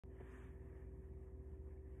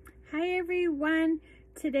Hi everyone.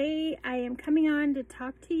 Today I am coming on to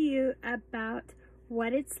talk to you about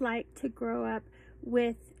what it's like to grow up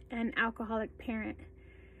with an alcoholic parent.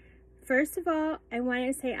 First of all, I want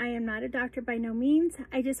to say I am not a doctor by no means.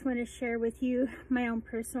 I just want to share with you my own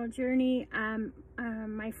personal journey,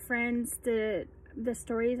 my friends, the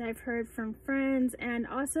stories I've heard from friends, and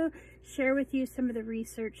also share with you some of the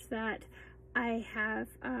research that I have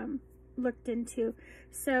looked into.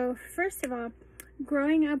 So first of all,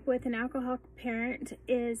 growing up with an alcoholic parent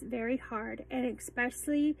is very hard, and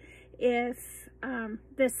especially if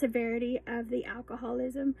the severity of the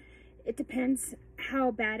alcoholism, it depends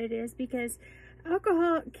how bad it is, because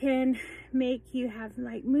alcohol can make you have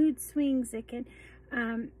like mood swings. It can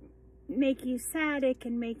make you sad, it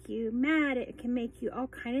can make you mad, it can make you all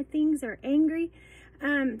kind of things, or angry.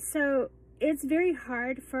 So it's very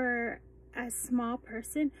hard for a small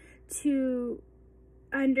person to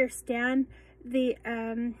understand the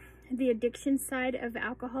addiction side of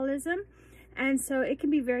alcoholism, and so it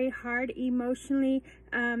can be very hard emotionally,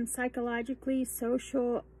 psychologically,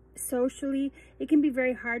 socially. It can be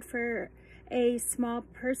very hard for a small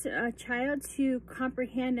person, a child, to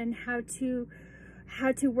comprehend and how to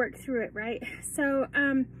work through it, right? So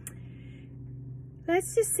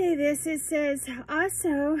let's just say this. It says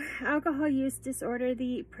also alcohol use disorder,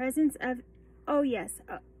 the presence of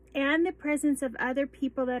and the presence of other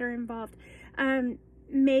people that are involved.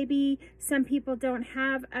 Maybe some people don't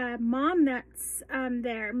have a mom that's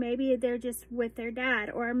there. Maybe they're just with their dad,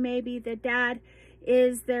 or maybe the dad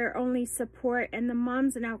is their only support and the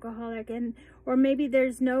mom's an alcoholic, or maybe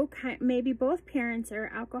there's maybe both parents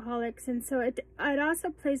are alcoholics. And so it also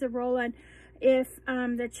plays a role on if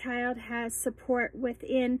the child has support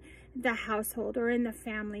within the household or in the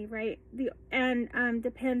family, right? And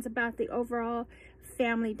depends about the overall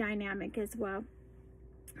family dynamic as well.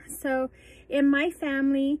 So in my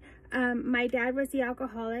family, my dad was the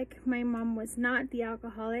alcoholic, my mom was not the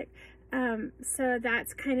alcoholic. So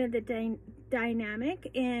that's kind of the dynamic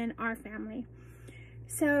in our family.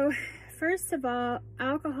 So first of all,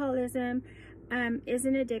 alcoholism is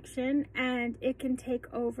an addiction, and it can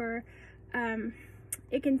take over their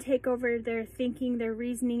thinking, their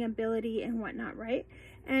reasoning ability and whatnot, right?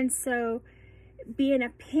 And so being a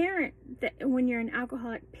parent, when you're an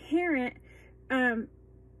alcoholic parent,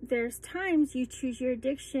 there's times you choose your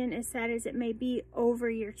addiction, as sad as it may be, over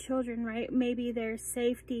your children, right? Maybe their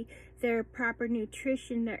safety, their proper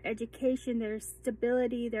nutrition, their education, their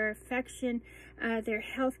stability, their affection, their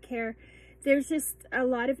health care. There's just a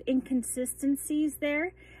lot of inconsistencies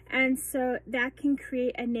there, and so that can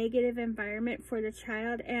create a negative environment for the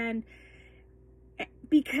child, and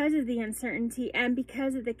because of the uncertainty and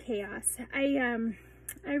because of the chaos. I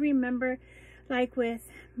remember, like with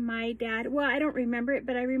my dad, well, I don't remember it,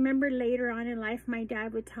 but I remember later on in life, my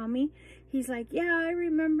dad would tell me, he's like, yeah, I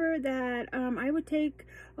remember that I would take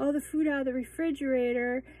all the food out of the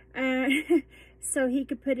refrigerator, and so he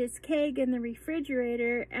could put his keg in the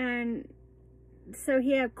refrigerator, and so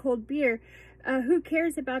he had cold beer. Who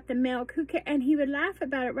cares about the milk? And he would laugh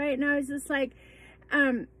about it, right? And I was just like,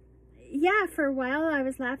 yeah, for a while I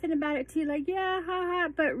was laughing about it too, like, yeah, haha.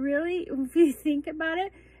 But really, if you think about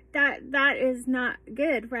it, that is not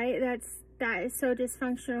good, right? That is so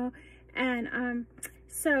dysfunctional. And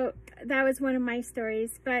so that was one of my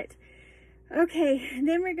stories. But okay,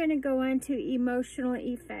 then we're going to go on to emotional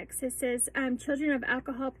effects. It says children of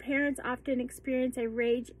alcohol parents often experience a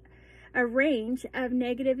range of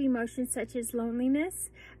negative emotions such as loneliness,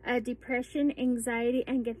 depression, anxiety,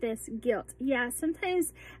 and get this, guilt. Yeah,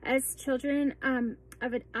 sometimes as children of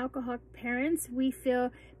an alcoholic parents, we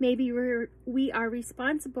feel maybe we are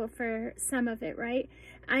responsible for some of it, right?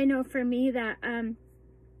 I know for me that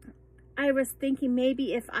I was thinking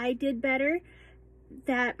maybe if I did better,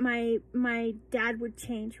 that my dad would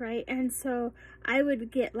change, right? And so I would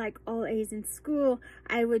get like all A's in school.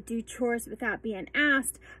 I would do chores without being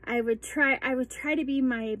asked. I would try to be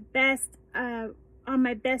my best, on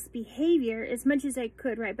my best behavior as much as I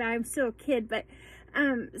could, right? But I'm still a kid. But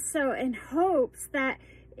so in hopes that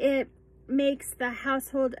it makes the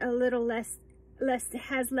household a little has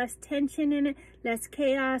less tension in it, less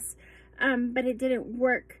chaos. But it didn't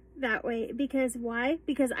work that way. Because why?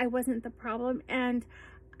 Because I wasn't the problem, and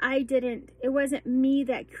it wasn't me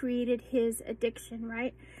that created his addiction,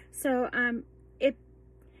 right? So it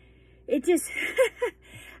just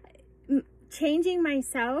changing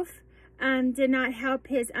myself did not help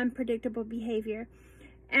his unpredictable behavior.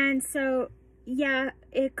 And so yeah,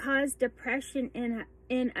 it caused depression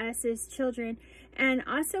in us as children. And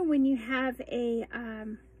also when you have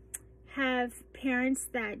parents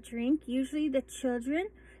that drink, usually the children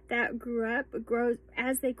that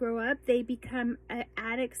as they grow up, they become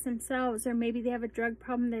addicts themselves, or maybe they have a drug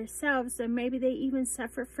problem themselves, or maybe they even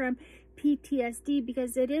suffer from PTSD,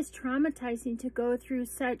 because it is traumatizing to go through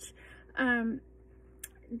such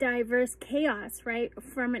diverse chaos, right,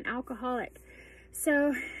 from an alcoholic.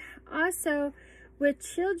 So also with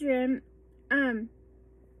children,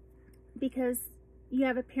 because you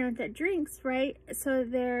have a parent that drinks, right, so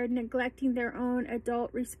they're neglecting their own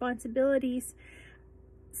adult responsibilities.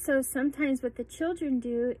 So sometimes what the children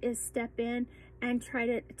do is step in and try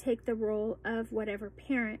to take the role of whatever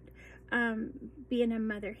parent, being a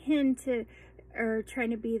mother hen or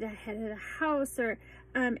trying to be the head of the house, or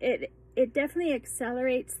it definitely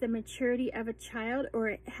accelerates the maturity of a child, or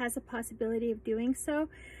it has a possibility of doing so,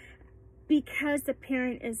 because the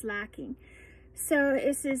parent is lacking. So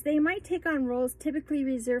it says they might take on roles typically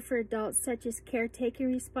reserved for adults, such as caretaking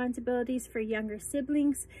responsibilities for younger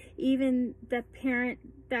siblings. Even the parent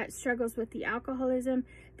that struggles with the alcoholism,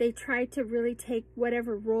 they try to really take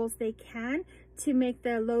whatever roles they can to make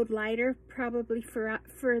the load lighter, probably for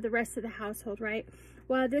the rest of the household, right?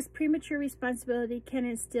 While this premature responsibility can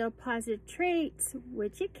instill positive traits,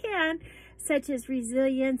 which it can, such as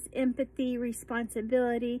resilience, empathy,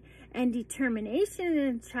 responsibility, and determination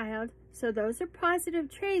in a child. So those are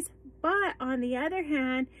positive traits, but on the other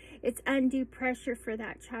hand, it's undue pressure for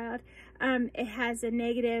that child. It has a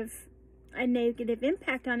negative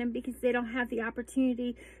impact on them, because they don't have the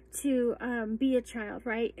opportunity to be a child,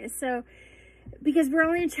 right? So because we're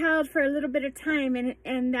only a child for a little bit of time,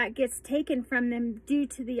 and that gets taken from them due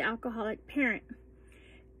to the alcoholic parent.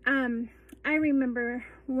 I remember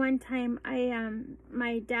one time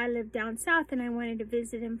my dad lived down south, and I wanted to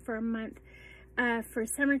visit him for a month for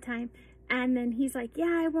summertime. And then he's like,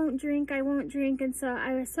 yeah, I won't drink. And so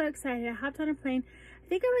I was so excited. I hopped on a plane. I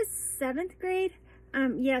think it was 7th grade.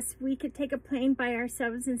 Yes, we could take a plane by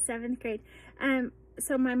ourselves in 7th grade.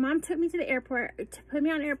 So my mom took me to the airport to put me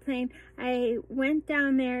on an airplane. I went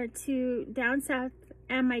down south,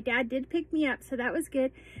 and my dad did pick me up, so that was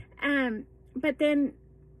good. But then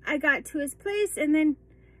I got to his place, and then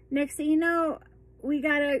next thing you know, we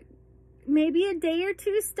got maybe a day or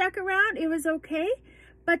two stuck around. It was okay,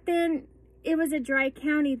 but then it was a dry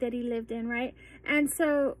county that he lived in, right? And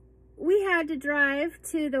so we had to drive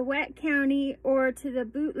to the wet county, or to the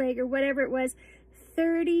bootleg, or whatever it was.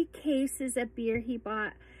 30 cases of beer he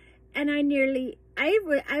bought, and I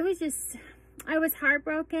was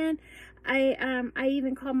heartbroken. I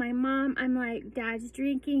even called my mom. I'm like, Dad's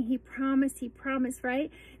drinking. He promised, right?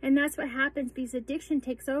 And that's what happens, because addiction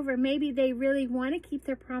takes over. Maybe they really want to keep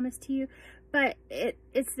their promise to you, but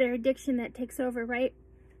it's their addiction that takes over, right?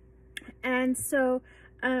 And so,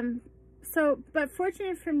 but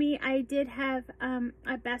fortunate for me, I did have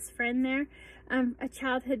a best friend there, a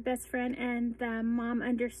childhood best friend, and the mom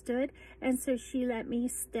understood, and so she let me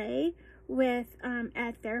stay with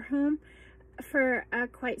at their home for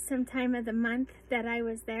quite some time of the month that I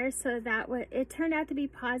was there. So it turned out to be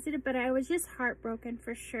positive, but I was just heartbroken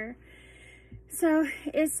for sure. So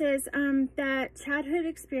it says that childhood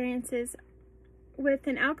experiences with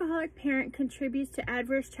an alcoholic parent contributes to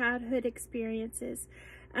adverse childhood experiences.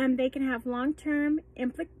 They can have long-term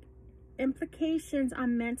implications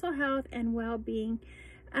on mental health and well-being.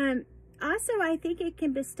 Also, I think it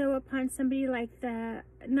can bestow upon somebody like the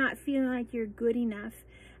not feeling like you're good enough,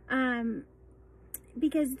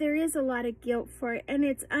 because there is a lot of guilt for it, and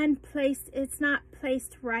it's unplaced. It's not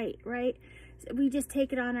placed right? So we just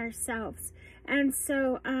take it on ourselves. And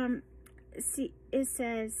so, see, it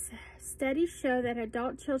says, studies show that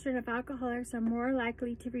adult children of alcoholics are more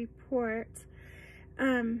likely to report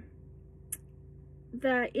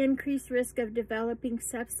the increased risk of developing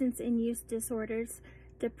substance and use disorders,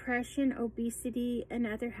 depression, obesity, and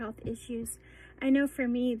other health issues. I know for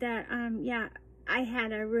me that, yeah, I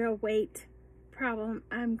had a real weight problem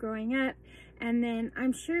growing up, and then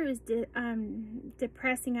I'm sure it was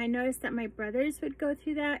depressing. I noticed that my brothers would go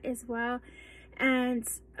through that as well, and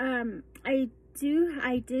I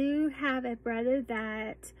do have a brother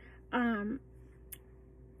that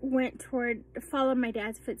followed my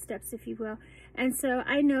dad's footsteps, if you will. And so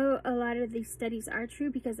I know a lot of these studies are true,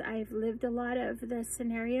 because I've lived a lot of the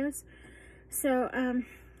scenarios. So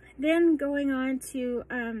then going on to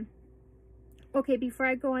okay, before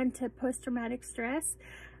I go on to post-traumatic stress,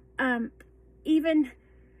 even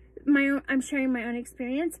I'm sharing my own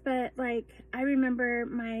experience, but like, I remember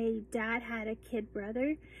my dad had a kid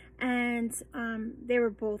brother, and they were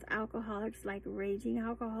both alcoholics, like raging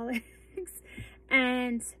alcoholics.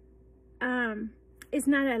 And it's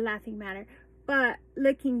not a laughing matter, but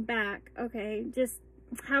looking back, okay, just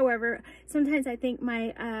However, sometimes I think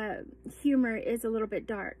my humor is a little bit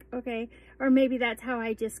dark, okay? Or maybe that's how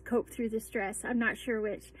I just cope through the stress. I'm not sure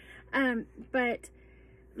which. But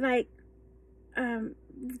like,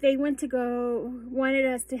 they wanted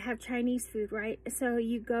us to have Chinese food, right? So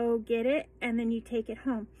you go get it and then you take it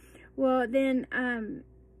home. Well, then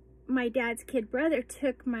my dad's kid brother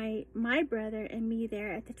took my brother and me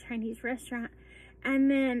there at the Chinese restaurant.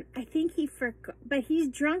 And then I think he forgot, but he's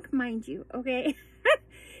drunk, mind you, okay?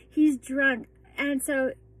 He's drunk. And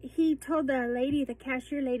so he told the lady, the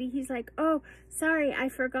cashier lady, he's like, oh, sorry, I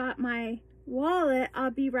forgot my wallet.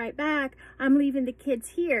 I'll be right back. I'm leaving the kids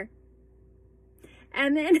here.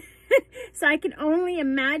 And then, so I can only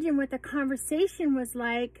imagine what the conversation was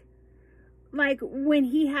like when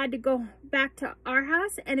he had to go back to our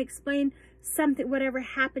house and explain something, whatever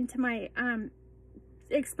happened to my,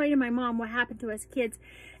 explain to my mom what happened to us kids.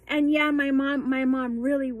 And yeah, my mom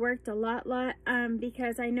really worked a lot,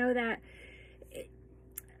 because I know that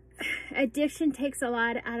addiction takes a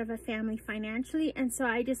lot out of a family financially. And so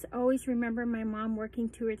I just always remember my mom working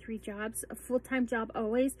 2 or 3 jobs, a full-time job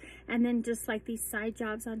always, and then just like these side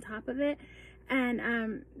jobs on top of it.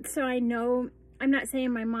 And so I know, I'm not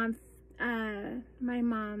saying my mom, I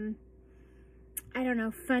don't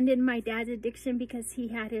know, funded my dad's addiction because he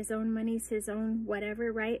had his own monies, his own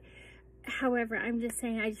whatever, right? However, I'm just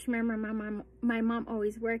saying, I just remember my mom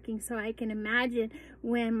always working, so I can imagine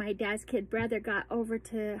when my dad's kid brother got over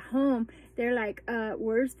to home, they're like,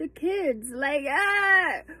 where's the kids? Like,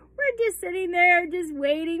 we're just sitting there just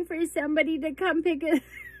waiting for somebody to come pick it.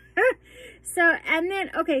 So, and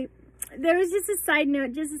then, okay, there was just a side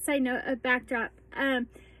note, a backdrop.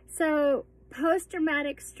 So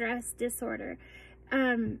post-traumatic stress disorder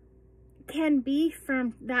can be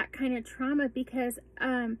from that kind of trauma, because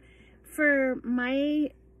for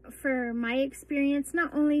my experience,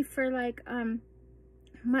 not only for like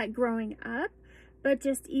my growing up, but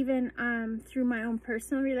just even through my own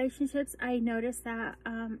personal relationships, I noticed that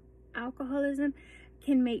alcoholism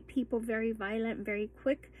can make people very violent very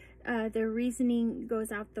quick. Their reasoning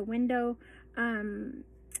goes out the window.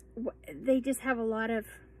 They just have a lot of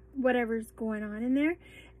whatever's going on in there,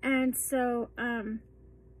 and so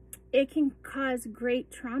it can cause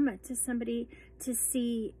great trauma to somebody to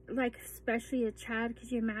see, like especially a child.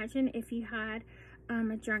 Could you imagine if you had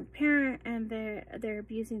a drunk parent and they're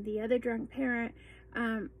abusing the other drunk parent?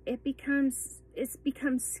 It becomes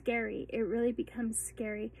scary. It really becomes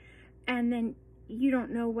scary, and then you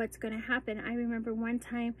don't know what's going to happen. I remember one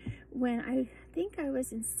time when I think I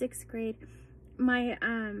was in 6th grade, my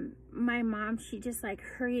mom, she just like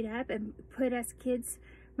hurried up and put us kids,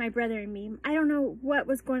 my brother and me. I don't know what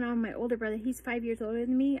was going on with my older brother. He's 5 years older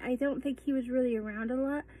than me. I don't think he was really around a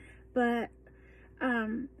lot, but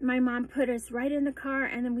my mom put us right in the car,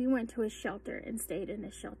 and then we went to a shelter and stayed in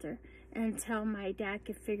the shelter until my dad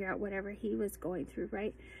could figure out whatever he was going through,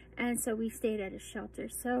 right? And so we stayed at a shelter.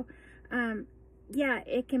 So yeah,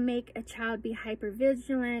 it can make a child be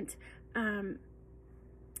hypervigilant.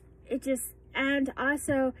 And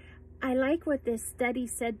also, I like what this study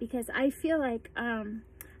said, because I feel like I'm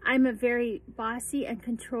a very bossy and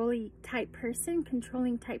controlling type person,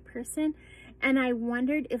 and I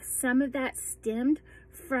wondered if some of that stemmed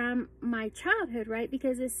from my childhood, right?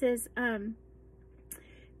 Because it says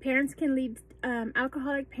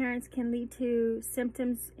alcoholic parents can lead to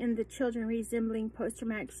symptoms in the children resembling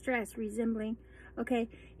post-traumatic stress, okay,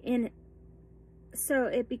 so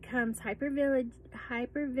it becomes hypervigilant,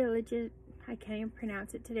 I can't even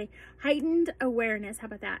pronounce it today, heightened awareness, how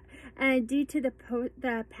about that? And due to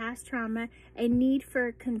the past trauma, a need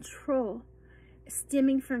for control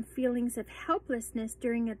stemming from feelings of helplessness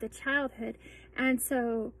during the childhood. And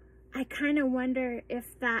so I kind of wonder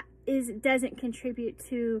if that doesn't contribute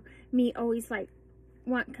to me always like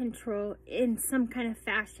want control in some kind of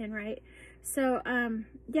fashion, right? So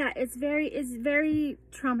yeah, it's very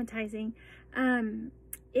traumatizing.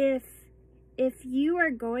 If you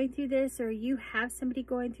are going through this, or you have somebody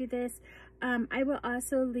going through this, I will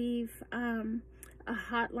also leave a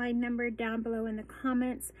hotline number down below in the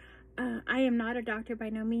comments. I am not a doctor by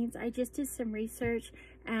no means. I just did some research,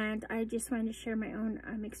 and I just wanted to share my own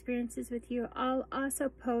experiences with you. I'll also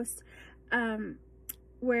post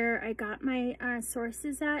where I got my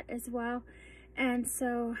sources at as well. And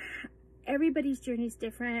so everybody's journey is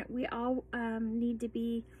different. We all need to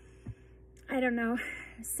be, I don't know,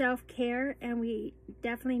 self-care, and we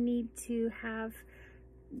definitely need to have,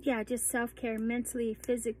 yeah, just self-care mentally,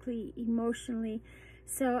 physically, emotionally.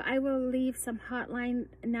 So I will leave some hotline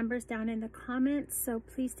numbers down in the comments, so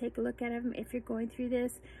please take a look at them if you're going through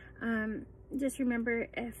this. Just remember,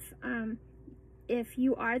 if if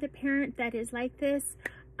you are the parent that is like this,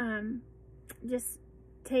 just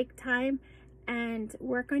take time and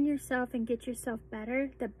work on yourself and get yourself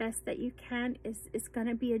better the best that you can. It's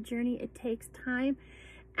gonna be a journey. It takes time,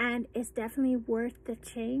 and it's definitely worth the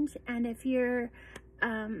change. And if you're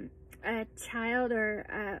a child or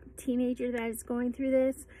a teenager that is going through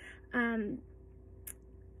this,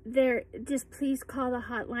 just please call the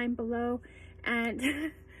hotline below.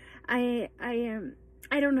 And I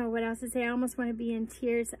don't know what else to say. I almost want to be in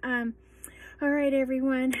tears. All right,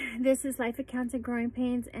 everyone, this is Life Accounts and Growing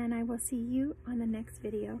Pains, and I will see you on the next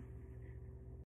video.